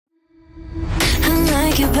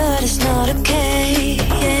you, but it's not okay.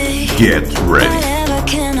 Get ready. Whatever,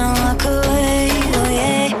 can I walk away? Oh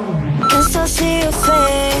yeah. Can still see your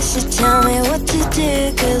face, so tell me what to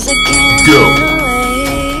do, cause I can't go. run away.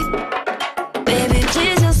 Baby,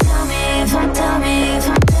 please just tell me if I'm, tell me if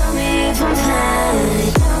I'm, tell me if I'm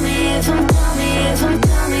fine. Tell me if I'm, tell me if I'm,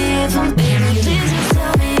 tell me if I'm, baby, please just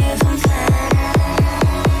tell me if I'm fine.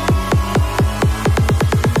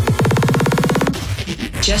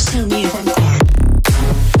 Just tell me if I'm fine.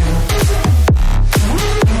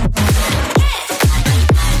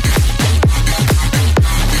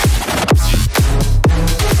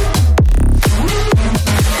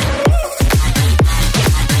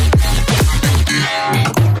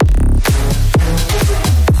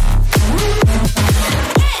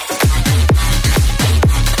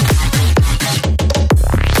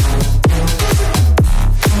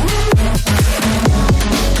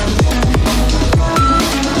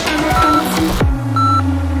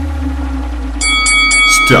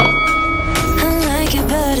 Stop. I like you,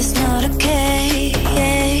 but it's not okay.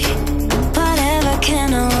 Whatever,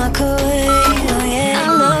 can I walk away? Oh yeah. I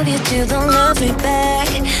love you too, don't love me back.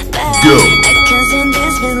 Go. I can't stand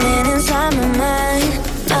this feeling inside my mind.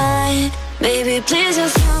 Baby, please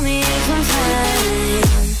just tell me if I'm fine.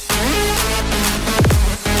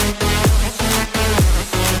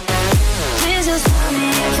 Please just tell me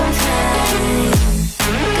if I'm fine.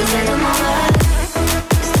 Cause I don't know why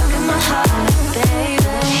it's stuck in my heart, baby.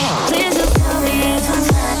 Please just tell me if I'm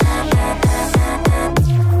fine.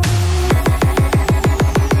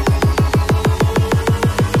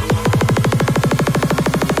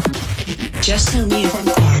 Just tell me if I'm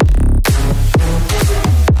fine.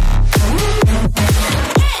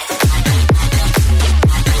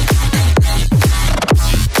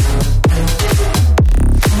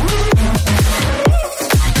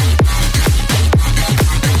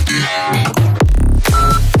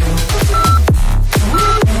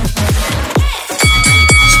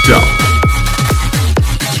 Stop.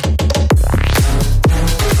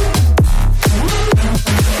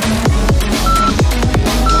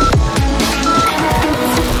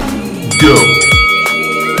 Go.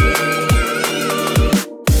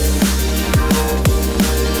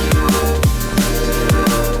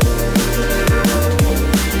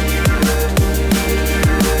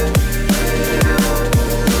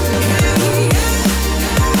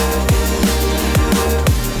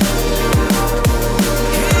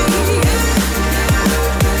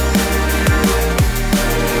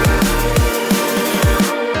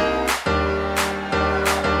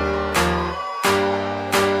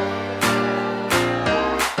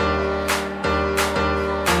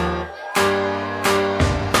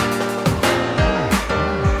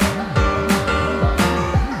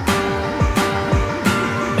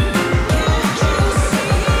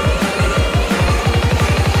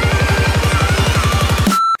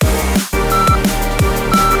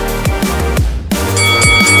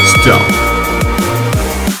 Stop.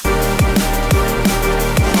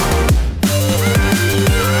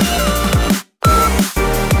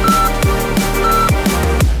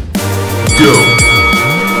 Go.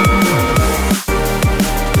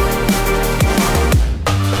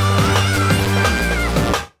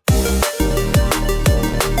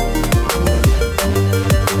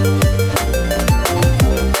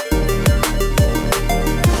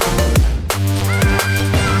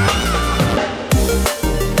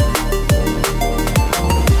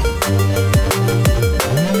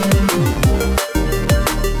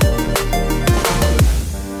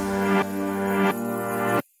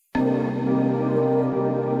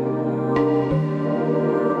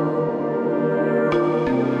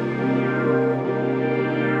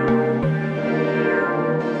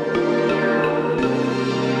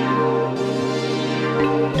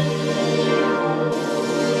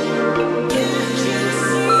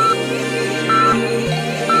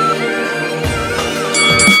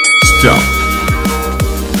 Stop.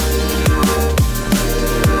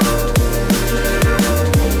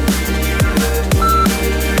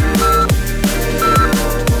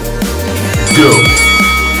 Go.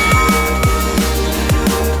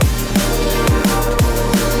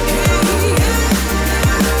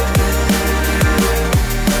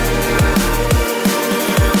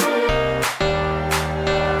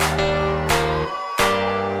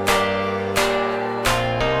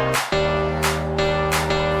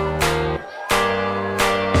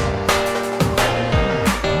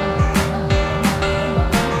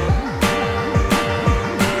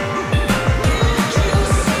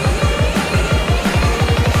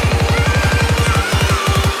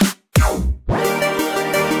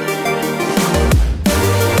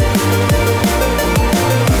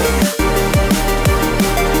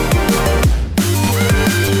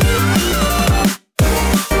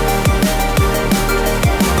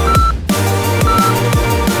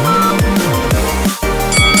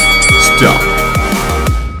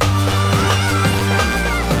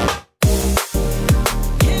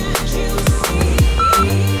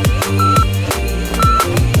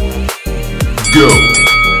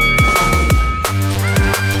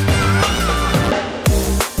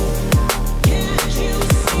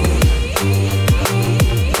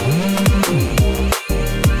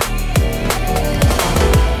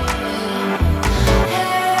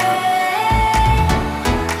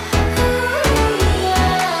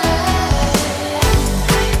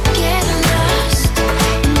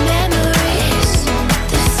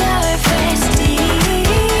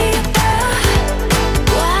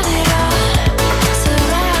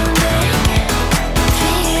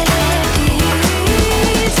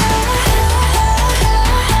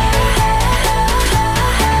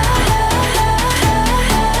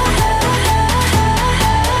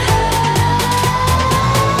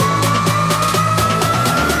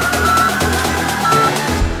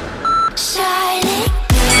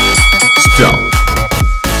 Stop.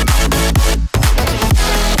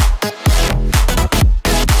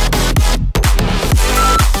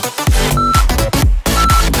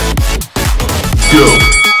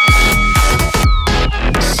 Go.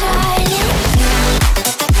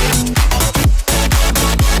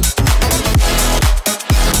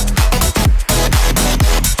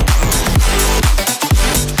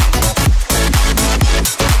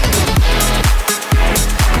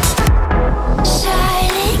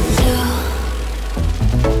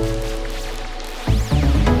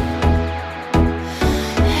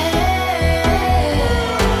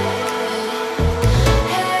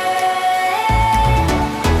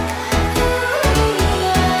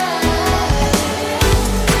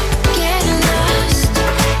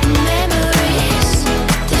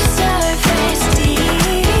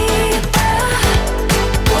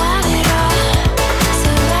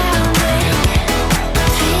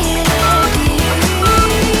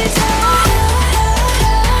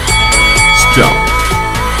 Stop.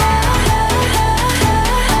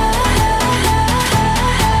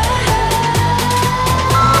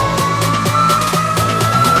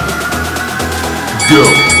 Go.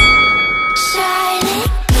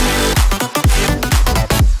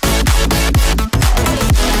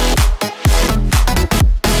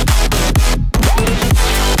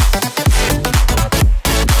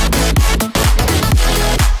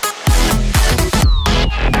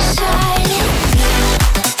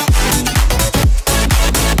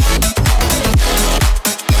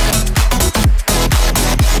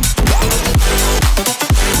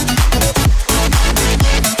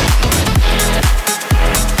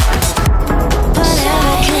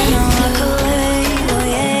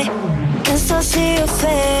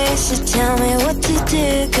 Tell me what to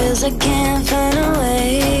do, cause I can't find a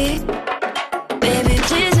way. Baby,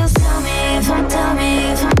 please just tell me if I'm, tell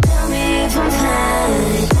me if I'm, tell me if I'm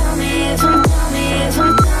fine. Tell me if I'm, tell me if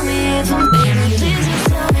I'm, tell me if I'm, baby, please just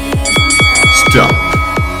tell me if I'm fine. Stop.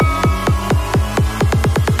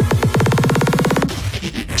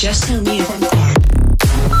 Just tell me if I'm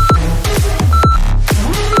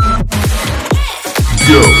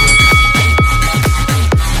Go.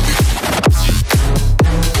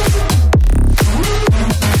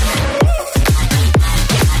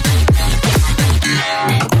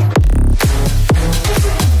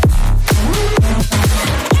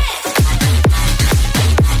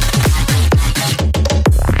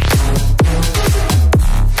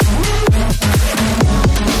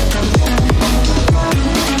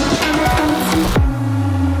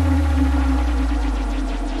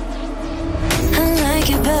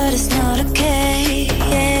 But it's not okay.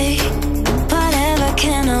 Whatever,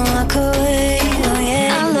 can I walk away? Oh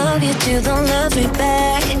yeah, I love you too, don't love me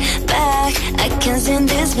back, back. I can't stand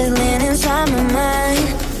this feeling inside my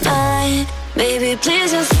mind. Baby,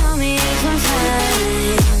 please just tell me if I'm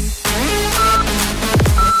fine.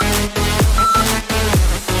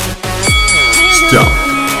 Stop.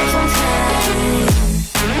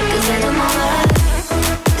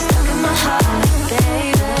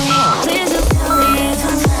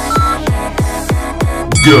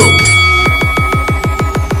 Go.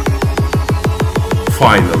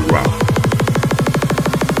 Final round.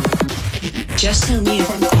 just tell me if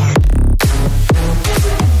I'm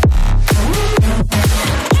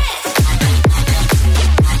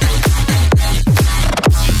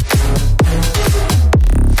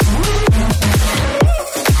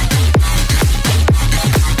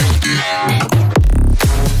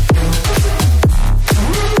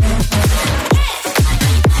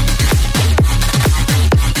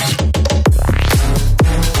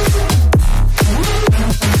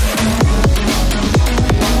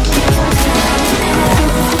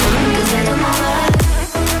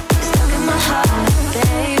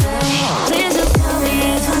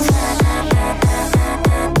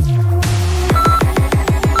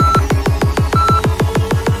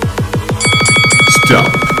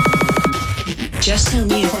Stop. just tell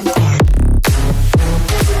me if I'm